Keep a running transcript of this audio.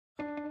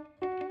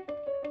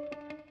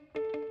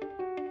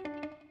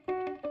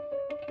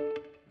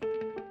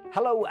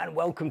Hello and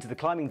welcome to the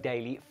Climbing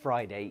Daily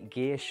Friday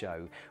Gear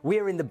Show.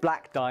 We're in the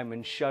Black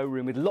Diamond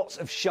showroom with lots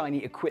of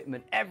shiny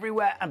equipment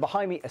everywhere, and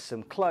behind me are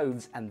some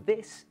clothes, and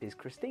this is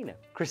Christina.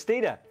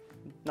 Christina,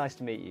 nice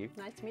to meet you.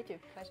 Nice to meet you,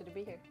 pleasure to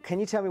be here. Can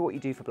you tell me what you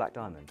do for Black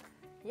Diamond?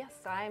 Yes,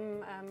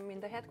 I'm in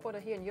the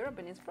headquarters here in Europe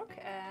in Innsbruck,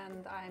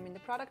 and I'm in the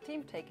product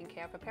team taking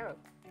care of apparel.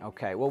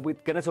 Okay, well we're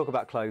going to talk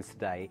about clothes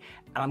today,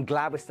 and I'm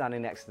glad we're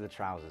standing next to the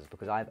trousers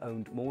because I've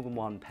owned more than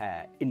one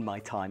pair in my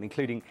time,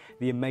 including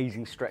the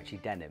amazing stretchy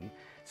denim.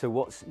 So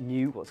what's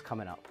new, what's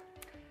coming up?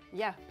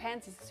 Yeah,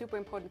 pants is a super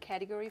important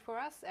category for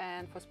us,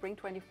 and for Spring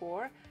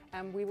 24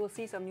 we will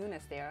see some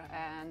newness there.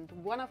 And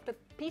one of the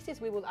pieces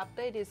we will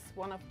update is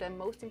one of the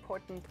most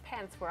important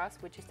pants for us,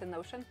 which is the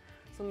Notion.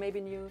 So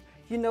maybe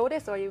you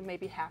notice, or you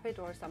maybe have it,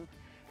 or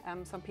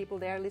some people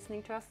there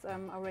listening to us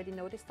already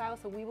know this style.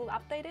 So we will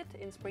update it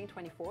in Spring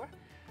 24,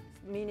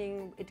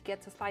 meaning it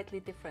gets a slightly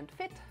different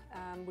fit.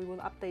 We will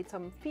update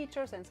some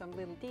features and some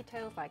little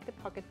details like the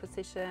pocket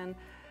position,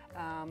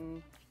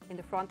 in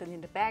the front and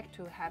in the back,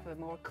 to have a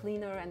more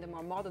cleaner and a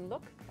more modern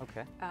look.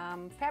 Okay.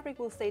 Fabric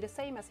will stay the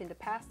same as in the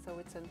past, so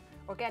it's an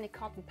organic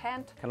cotton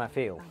pant. Can I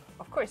feel?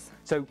 Of course.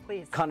 So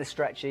please. Kind of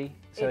stretchy,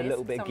 so a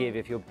little bit of give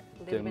if you're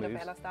doing moves. A little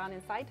bit of elastan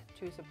inside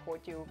to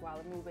support you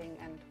while moving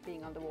and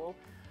being on the wall,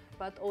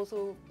 but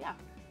also, yeah,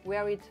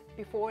 wear it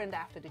before and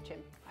after the gym,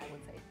 I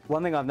would say.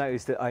 One thing I've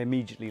noticed that I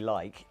immediately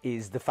like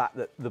is the fact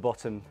that the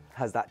bottom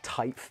has that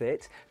tight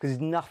fit, because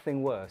there's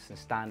nothing worse than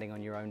standing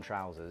on your own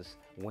trousers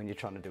when you're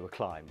trying to do a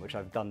climb, which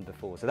I've done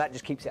before. So that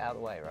just keeps it out of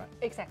the way, right?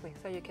 Exactly.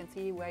 So you can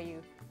see where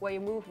you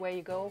move, where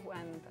you go,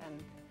 and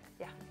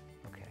yeah.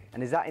 Okay.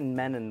 And is that in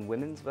men and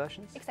women's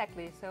versions?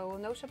 Exactly. So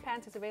Notion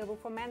pants is available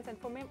for men's and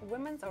for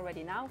women's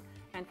already now.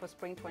 And for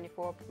Spring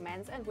 24,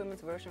 men's and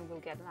women's version will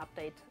get an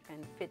update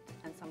and fit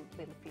and some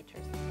little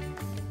features.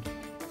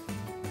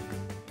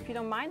 If you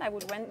don't mind, I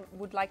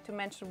would like to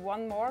mention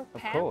one more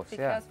pant. Of course,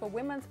 because for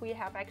women's we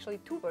have actually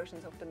two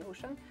versions of the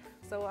Notion.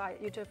 So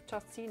you have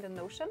just seen the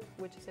Notion,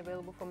 which is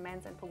available for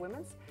men's and for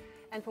women's.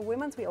 And for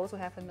women's we also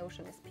have a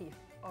Notion SP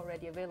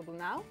already available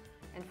now.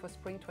 And for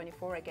Spring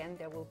 24 again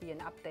there will be an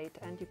update,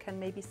 and you can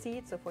maybe see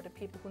it. So for the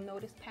people who know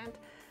this pant,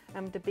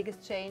 the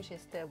biggest change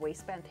is the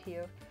waistband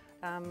here.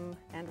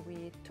 And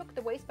we took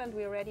the waistband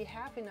we already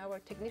have in our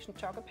Technician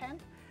jogger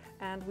pant,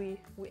 and we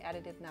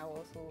added it now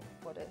also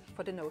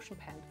for the Notion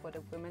pant, for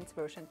the women's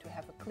version, to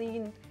have a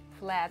clean,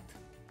 flat,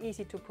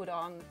 easy to put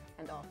on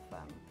and off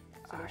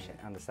solution.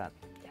 I understand.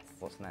 Yes.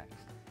 What's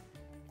next?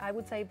 I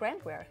would say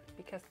brand wear,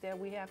 because there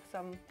we have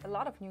a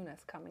lot of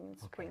newness coming in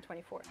Spring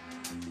 24.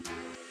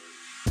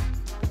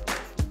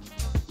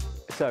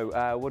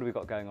 So what have we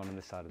got going on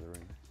this side of the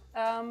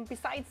room?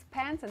 Besides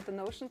pants and the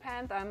Notion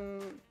pant,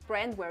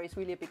 brand wear is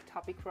really a big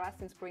topic for us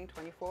in Spring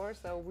 24.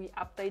 So we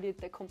updated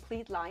the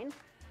complete line,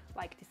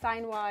 like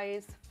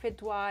design-wise,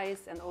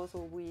 fit-wise, and also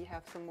we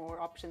have some more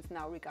options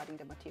now regarding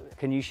the material.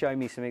 Can you show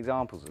me some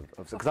examples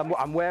of because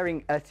I'm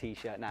wearing a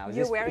t-shirt now.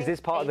 Is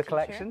this part of the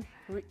collection?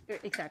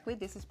 Exactly,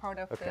 this is part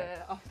of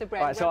the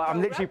brand. Right, so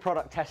I'm literally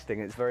product testing.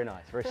 It's very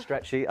nice, very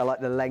stretchy. I like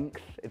the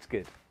length. It's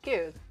good.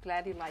 Good.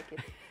 Glad you like it.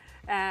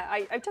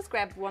 I just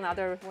grabbed one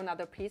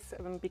other piece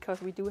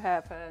because we do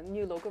have a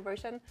new logo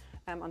version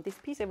on this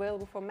piece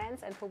available for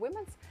men's and for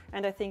women's,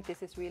 and I think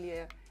this is really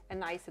a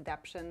nice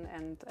adaptation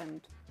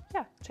and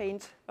yeah,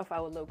 change of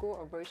our logo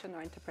or version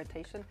or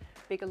interpretation.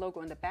 Bigger logo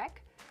on the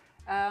back,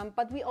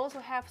 but we also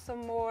have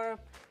some more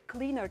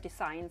cleaner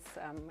designs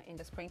in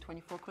the Spring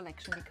 24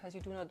 collection, because you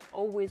do not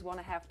always want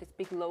to have this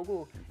big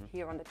logo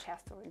here on the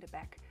chest or in the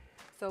back.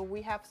 So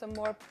we have some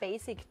more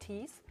basic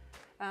tees,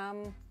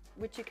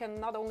 which you can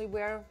not only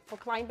wear for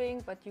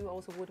climbing, but you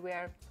also would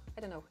wear,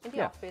 I don't know, in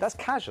the office. That's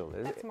casual,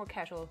 isn't it? That's more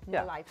casual,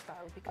 more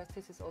lifestyle, because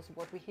this is also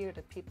what we hear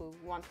that people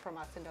want from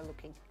us and they're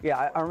looking.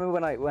 Yeah, I remember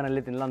when I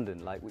lived in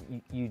London, like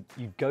you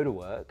go to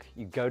work,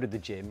 you go to the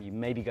gym, you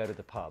maybe go to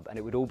the pub, and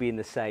it would all be in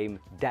the same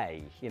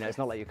day. You know, it's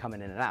not like you're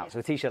coming in and out. So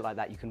a t-shirt like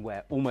that you can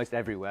wear almost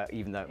everywhere,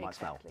 even though it might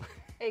smell.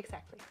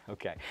 Exactly.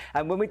 Okay.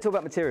 And when we talk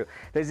about material,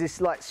 there's this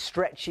like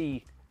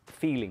stretchy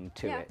feeling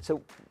to it.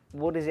 So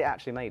what is it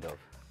actually made of?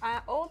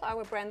 All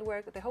our brand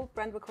wear, the whole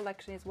brand wear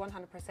collection is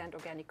 100%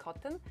 organic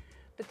cotton.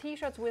 The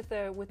t-shirts with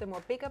the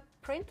more bigger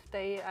print,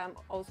 they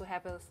also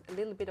have a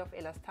little bit of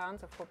elastan,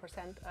 so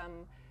 4%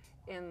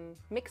 in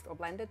mixed or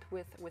blended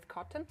with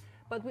cotton.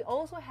 But we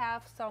also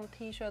have some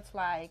t-shirts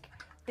like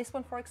this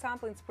one, for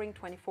example, in Spring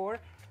 24,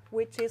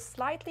 which is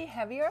slightly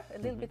heavier, a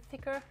little bit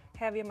thicker,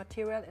 heavier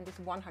material, and it's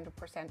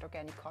 100%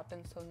 organic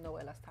cotton, so no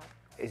elastan.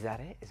 Is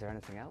that it? Is there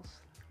anything else?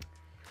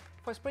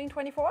 For Spring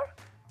 24?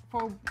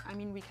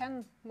 We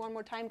can one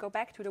more time go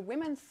back to the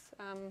women's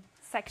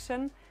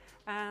section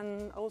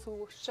and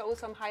also show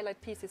some highlight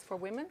pieces for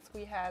women's.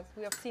 We have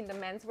seen the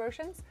men's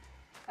versions,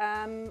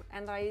 and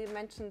I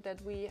mentioned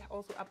that we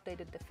also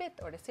updated the fit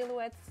or the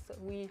silhouettes.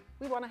 We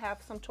want to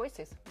have some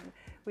choices.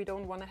 We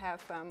don't want to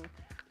have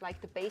like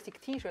the basic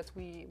t-shirts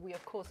we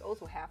of course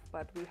also have,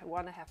 but we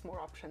want to have more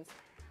options.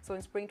 So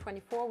in Spring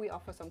 24 we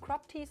offer some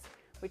crop tees,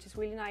 which is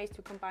really nice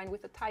to combine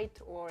with a tight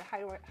or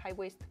high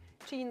waist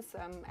jeans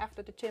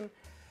after the gym.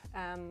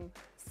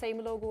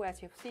 same logo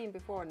as you've seen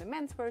before in the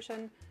men's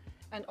version,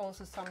 and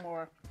also some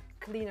more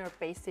cleaner,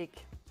 basic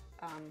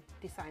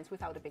designs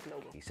without a big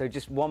logo. So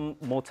just one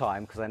more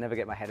time, because I never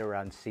get my head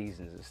around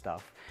seasons and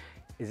stuff.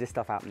 Is this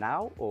stuff out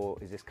now, or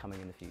is this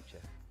coming in the future?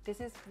 This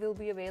will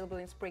be available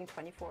in spring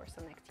 24,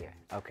 so next year.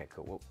 Okay,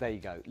 cool. Well, there you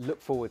go. Look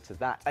forward to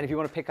that. And if you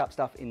want to pick up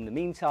stuff in the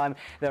meantime,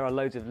 there are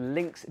loads of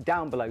links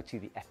down below to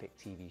the Epic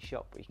TV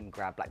shop where you can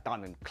grab Black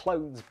Diamond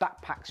clothes,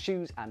 backpacks,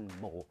 shoes, and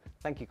more.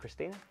 Thank you,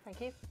 Christina.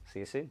 Thank you. See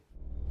you soon.